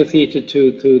PEG catheter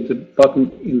to the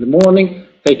button in the morning,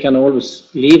 they can always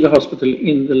leave the hospital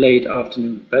in the late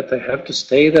afternoon, but they have to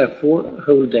stay there for a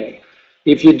whole day.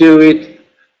 If you do it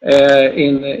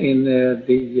in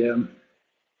the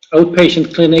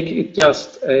outpatient clinic, it's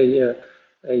just a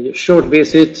short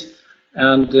visit,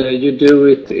 and you do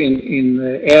it in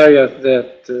the area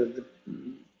that the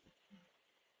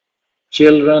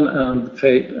children and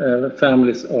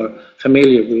families are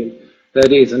familiar with.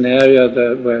 That is an area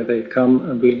where they come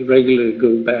and will regularly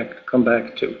come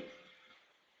back to.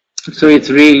 So it's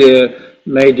really a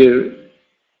major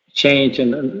change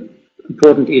and an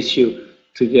important issue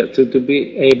to get to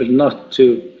be able not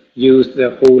to use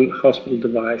the whole hospital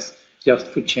device just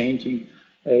for changing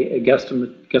a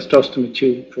gastrostomy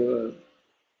tube for a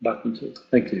button tube.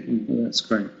 Thank you. Well, that's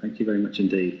great. Thank you very much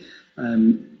indeed.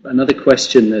 Another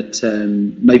question that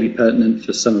may be pertinent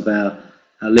for some of our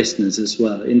listeners as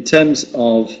well. In terms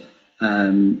of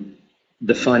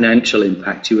the financial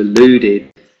impact, you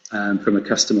alluded from a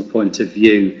customer point of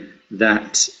view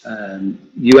that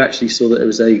you actually saw that there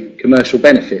was a commercial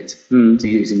benefit to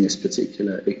using this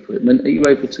particular equipment. Are you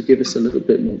able to give us a little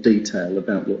bit more detail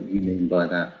about what you mean by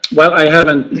that? Well, I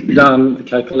haven't done the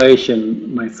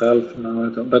calculation myself now,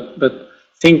 but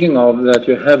thinking of that,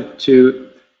 you have to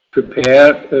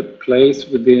prepare a place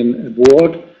within a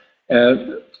ward,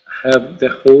 have the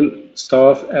whole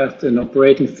staff at an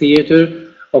operating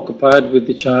theater occupied with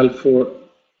the child for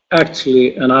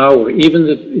actually an hour. Even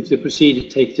if the procedure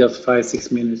takes just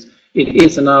 5-6 minutes, it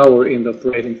is an hour in the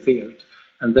operating theater,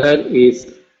 and that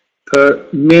is per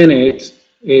minute.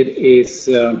 It is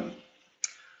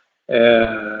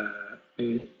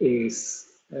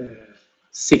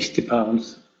 60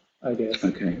 pounds, I guess.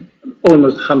 Okay.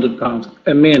 Almost 100 pounds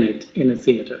a minute in a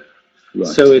theater. Right.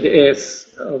 So it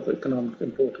is of economic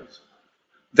importance.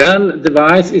 Then the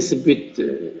device is a bit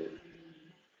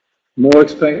more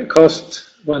cost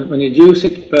when you use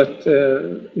it, but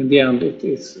in the end it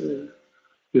is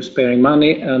you're sparing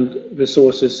money and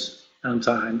resources and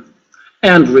time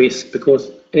and risk,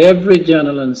 because every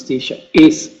general anesthesia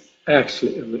is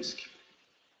actually a risk.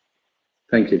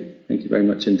 Thank you. Thank you very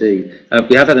much indeed.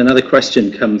 We have had another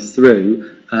question come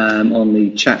through on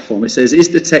the chat form. It says, is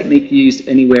the technique used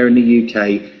anywhere in the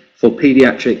UK for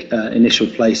paediatric initial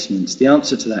placements? The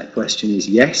answer to that question is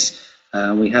yes.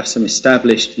 We have some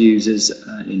established users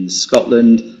in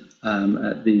Scotland,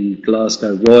 at the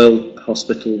Glasgow Royal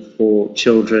Hospital for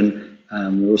Children.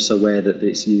 We're also aware that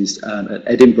it's used at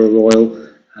Edinburgh Royal.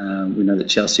 We know that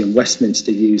Chelsea and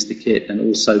Westminster use the kit, and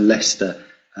also Leicester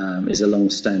is a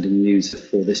long-standing user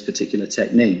for this particular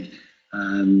technique.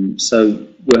 So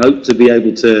we hope to be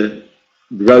able to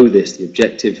grow this. The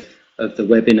objective of the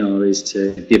webinar is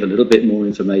to give a little bit more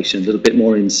information, a little bit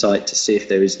more insight to see if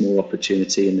there is more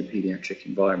opportunity in the paediatric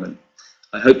environment.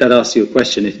 I hope that answers your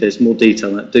question. If there's more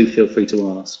detail, do feel free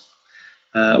to ask.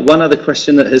 One other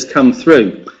question that has come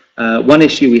through. One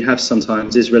issue we have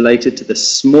sometimes is related to the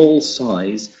small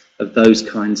size of those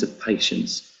kinds of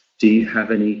patients. Do you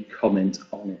have any comment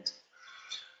on it?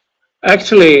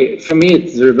 Actually, for me,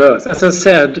 it's the reverse. As I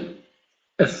said,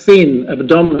 a thin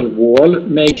abdominal wall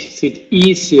makes it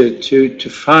easier to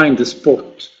find the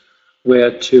spot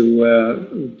where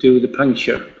to do the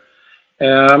puncture.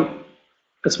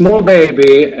 A small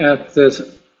baby at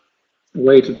the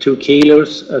weight of 2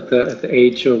 kilos at the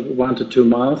age of 1 to 2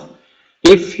 months,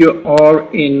 if you are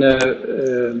in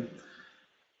a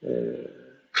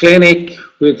clinic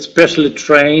with specially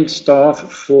trained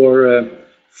staff for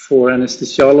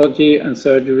anesthesiology and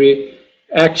surgery,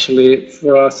 actually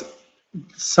for us,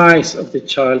 the size of the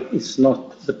child is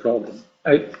not the problem.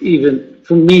 even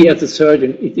for me as a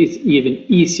surgeon, it is even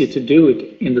easier to do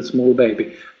it in the small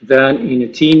baby than in a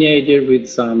teenager with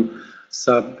some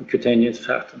subcutaneous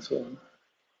fat and so on.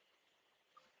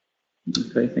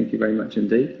 Okay, thank you very much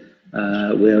indeed.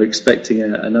 We are expecting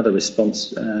another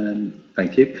response.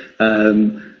 Thank you.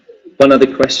 One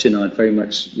other question I'd very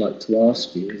much like to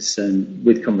ask you is,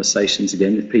 with conversations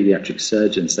again with paediatric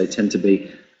surgeons, they tend to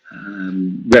be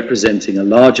representing a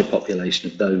larger population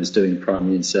of those doing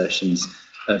primary insertions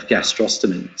of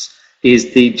gastrostomies.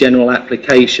 Is the general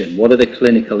application, what are the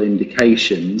clinical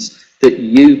indications that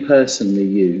you personally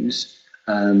use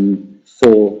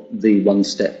for the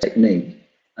one-step technique?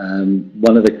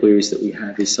 One of the queries that we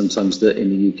have is sometimes that in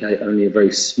the UK only a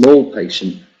very small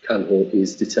patient cohort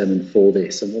is determined for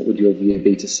this, and what would your view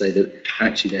be to say that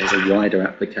actually there's a wider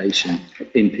application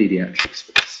in paediatrics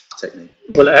for this technique?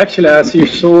 Well, actually, as you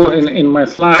saw in my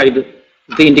slide,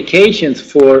 the indications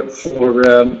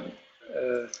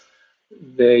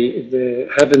they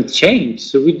haven't changed,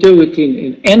 so we do it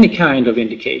in any kind of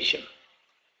indication.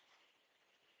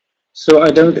 So I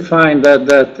don't find that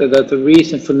the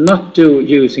reason for not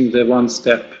using the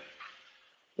one-step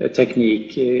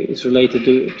technique is related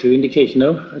to indication.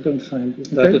 No, I don't find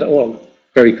that at all.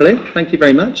 Very clear. Thank you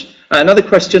very much. Another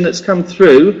question that's come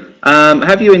through.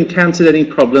 Have you encountered any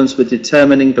problems with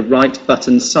determining the right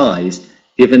button size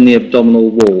given the abdominal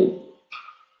wall?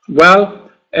 Well,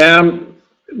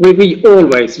 we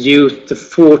always use the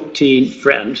 14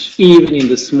 French, even in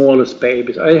the smallest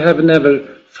babies. I have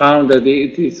never found that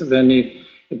it is of any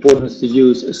importance to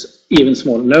use even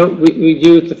smaller. No, we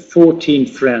use the 14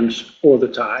 French all the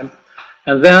time.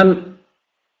 And then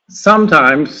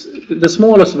sometimes the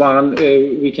smallest one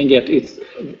we can get is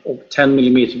of 10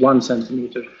 millimeters, 1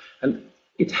 centimeter. And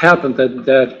it happens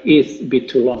that is a bit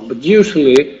too long, but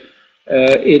usually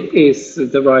it is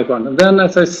the right one. And then,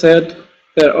 as I said,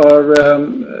 there are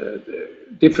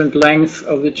different lengths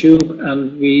of the tube,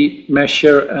 and we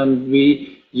measure and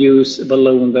we use a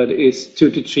balloon that is 2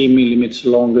 to 3 millimeters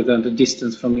longer than the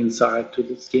distance from inside to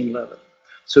the skin level.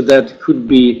 So that could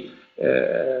be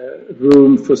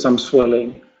room for some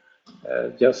swelling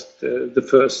just the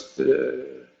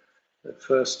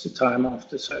first time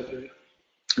after surgery.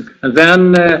 And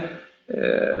then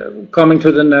coming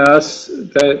to the nurse,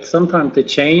 that sometimes they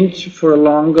change for a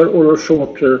longer or a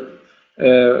shorter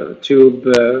tube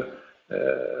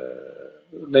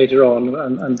later on,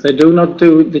 and they do not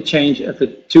do the change at the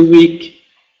 2-week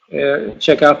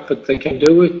checkup, but they can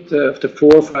do it after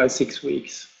 4, 5, 6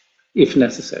 weeks if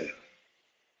necessary.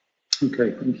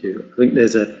 Okay, thank you. I think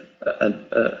there's an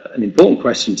important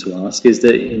question to ask, is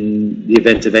that in the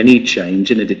event of any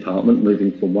change in a department,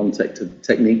 moving from one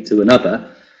technique to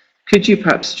another, could you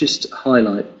perhaps just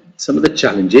highlight some of the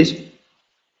challenges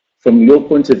from your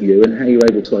point of view and how you're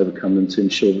able to overcome them to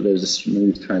ensure that there's a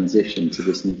smooth transition to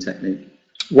this new technique?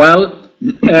 Well,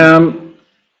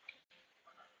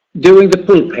 doing the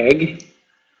pull peg,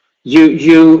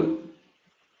 you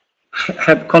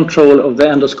have control of the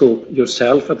endoscope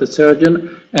yourself as a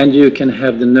surgeon, and you can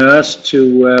have the nurse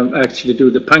to actually do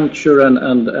the puncture and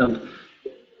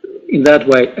in that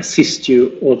way assist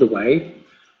you all the way.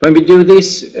 When we do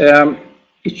this,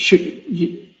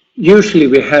 usually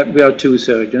we are 2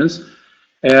 surgeons.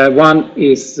 One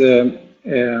is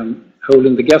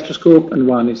holding the gastroscope and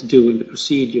one is doing the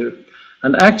procedure.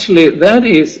 And actually that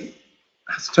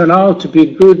has turned out to be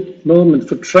a good moment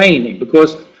for training,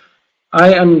 because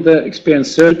I am the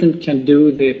experienced surgeon, can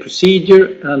do the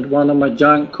procedure, and one of my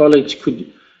young colleagues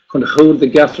could hold the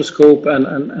gastroscope and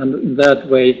in that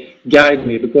way guide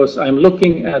me, because I'm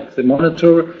looking at the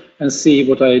monitor and see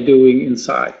what I'm doing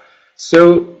inside.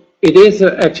 So it is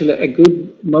actually a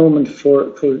good moment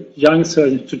for young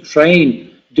surgeons to train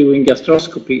doing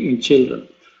gastroscopy in children.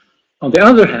 On the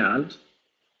other hand,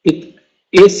 it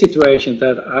is a situation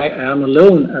that I am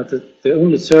alone as the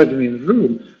only surgeon in the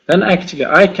room, then actually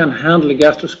I can handle a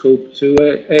gastroscope to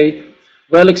a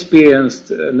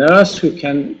well-experienced nurse who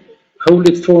can hold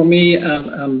it for me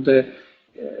and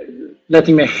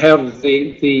letting me have the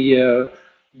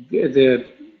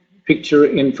picture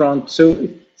in front. So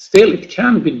still it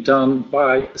can be done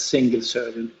by a single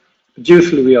surgeon, but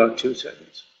usually we are 2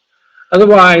 surgeons.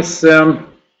 Otherwise,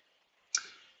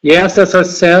 yes, as I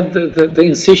said, the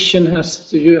incision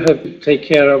you have to take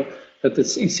care of that the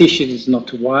incision is not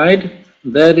too wide.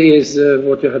 That is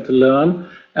what you have to learn.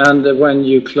 And when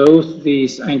you close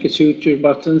these anchor suture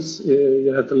buttons,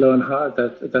 you have to learn how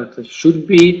that should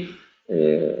be a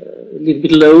little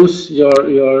bit loose.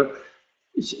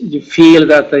 You feel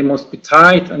that they must be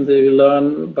tight, and you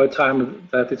learn by time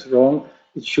that it's wrong.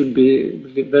 It should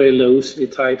be very loosely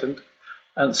tightened.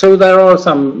 And so there are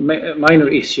some minor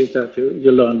issues that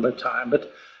you learn by time.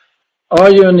 But are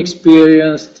you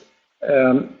experienced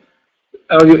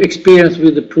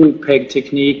with the pull peg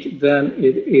technique? Then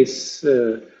it is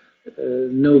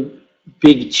no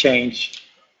big change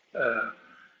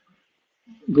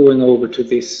going over to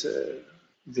this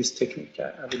technique,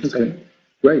 I would say.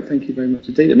 Great, thank you very much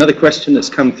indeed. Another question that's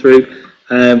come through.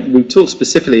 We've talked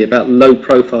specifically about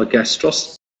low-profile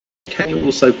gastrostomy. Can you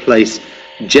also place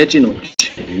jejunal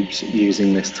tubes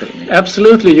using this technique?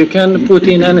 Absolutely, you can put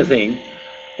in anything.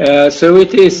 So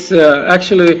it is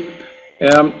actually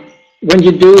when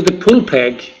you do the pull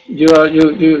peg, you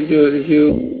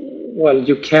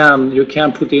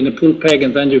can put in a pull peg,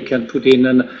 and then you can put in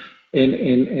an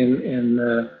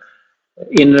inner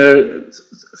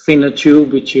thinner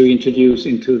tube which you introduce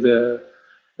into the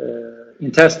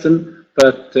intestine.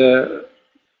 But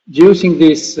using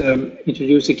this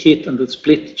introducer kit and the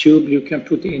split tube, you can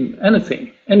put in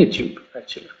anything, any tube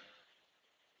actually.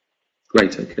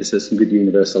 Great, okay, so some good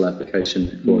universal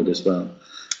application for it as well.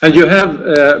 And you have,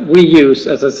 we use,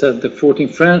 as I said, the 14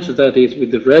 French, that is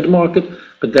with the red market,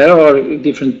 but there are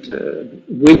different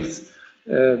widths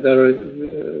of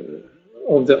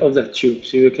that tube,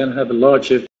 so you can have a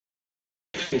larger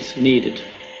if it's needed.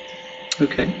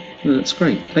 Okay, well, that's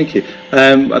great, thank you.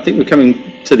 I think we're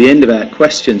coming to the end of our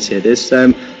questions here. There's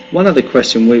one other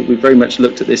question. We very much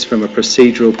looked at this from a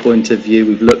procedural point of view.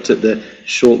 We've looked at the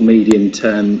short, medium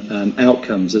term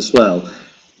outcomes as well.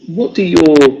 What do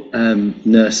your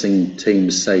nursing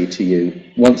teams say to you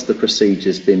once the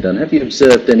procedure's been done? Have you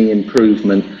observed any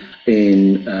improvement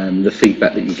in the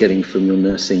feedback that you're getting from your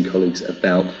nursing colleagues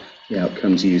about the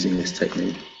outcomes using this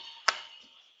technique?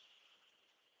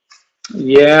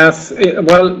 Yes,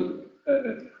 well,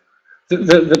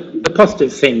 the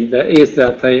positive thing there is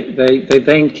that they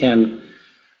then can,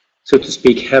 so to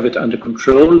speak, have it under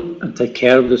control and take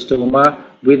care of the stoma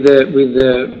with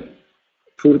the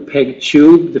pull peg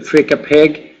tube, the Frica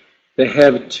peg. They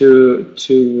have to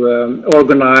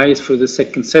organize for the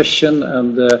second session,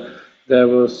 and there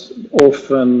was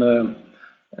often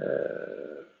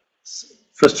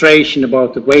frustration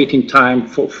about the waiting time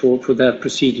for that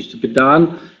procedure to be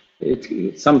done.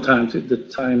 Sometimes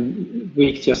the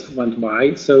week just went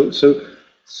by. So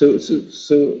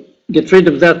get rid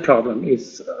of that problem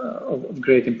is of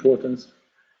great importance.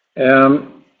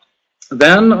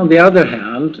 Then on the other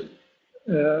hand,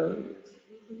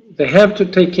 they have to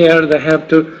take care.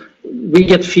 We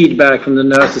get feedback from the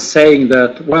nurses saying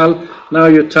that, well, now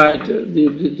you're tight.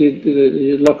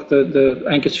 You locked the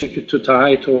anchor stricture too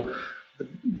tight, or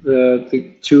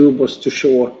the tube was too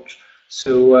short.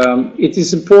 So it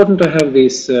is important to have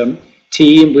this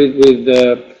team with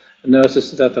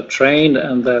nurses that are trained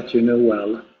and that you know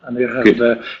well. And you have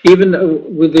even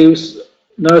with those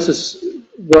nurses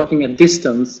working at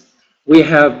distance, we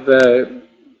have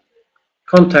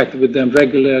contact with them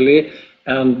regularly,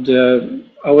 and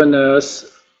our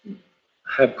nurse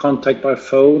have contact by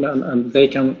phone, and they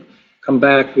can come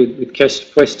back with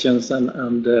questions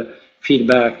and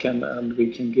feedback, and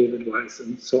we can give advice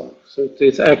and so on. So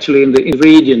it's actually in the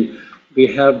region we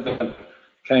have a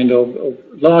kind of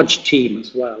large team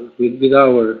as well with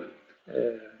our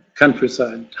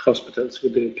countryside hospitals,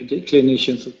 with the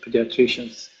clinicians or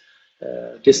pediatricians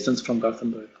distance from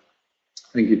Gothenburg.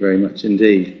 Thank you very much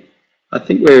indeed. I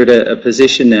think we're at a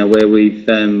position now where we've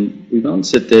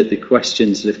answered the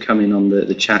questions that have come in on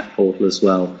the chat portal as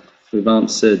well. We've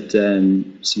answered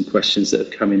some questions that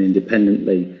have come in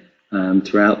independently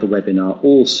throughout the webinar.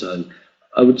 Also,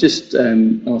 I would just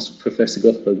ask Professor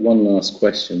Gothberg one last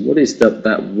question. What is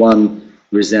that one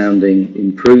resounding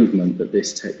improvement that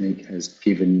this technique has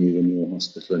given you in your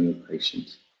hospital and your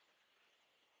patients?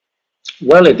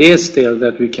 Well, it is still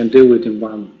that we can do it in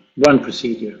one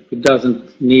procedure. It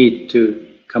doesn't need to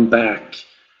come back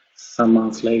some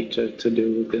months later to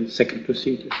do the second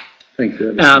procedure. Thank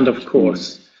you. And of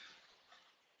course,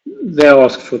 they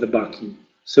ask for the button.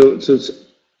 So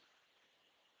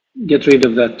get rid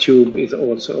of that tube is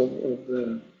also of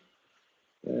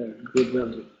good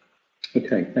value.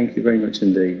 Okay, thank you very much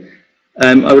indeed.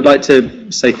 I would like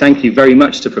to say thank you very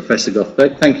much to Professor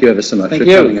Gothberg. Thank you ever so much for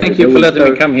coming. Thank you for letting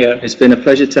me come here. It's been a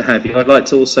pleasure to have you. I'd like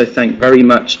to also thank very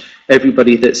much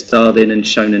everybody that's dialed in and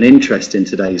shown an interest in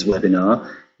today's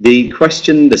webinar.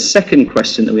 The second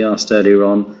question that we asked earlier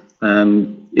on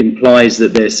implies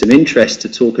that there's some interest to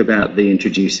talk about the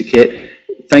introducer kit.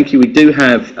 Thank you. We do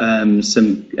have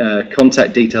some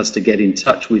contact details to get in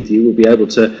touch with you. We'll be able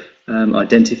to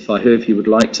identify who, if you would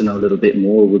like to know a little bit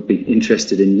more, would be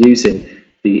interested in using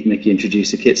the Mickey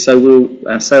Introducer Kit. So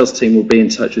our sales team will be in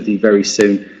touch with you very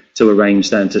soon to arrange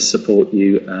that and to support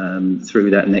you through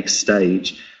that next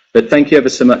stage. But thank you ever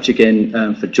so much again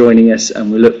for joining us,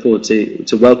 and we look forward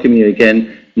to welcoming you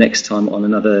again next time on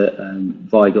another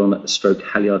Vigon stroke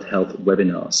Halyard Health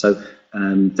webinar. So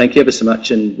thank you ever so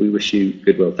much, and we wish you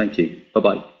goodwill. Thank you.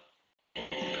 Bye-bye.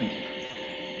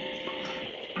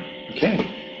 Okay.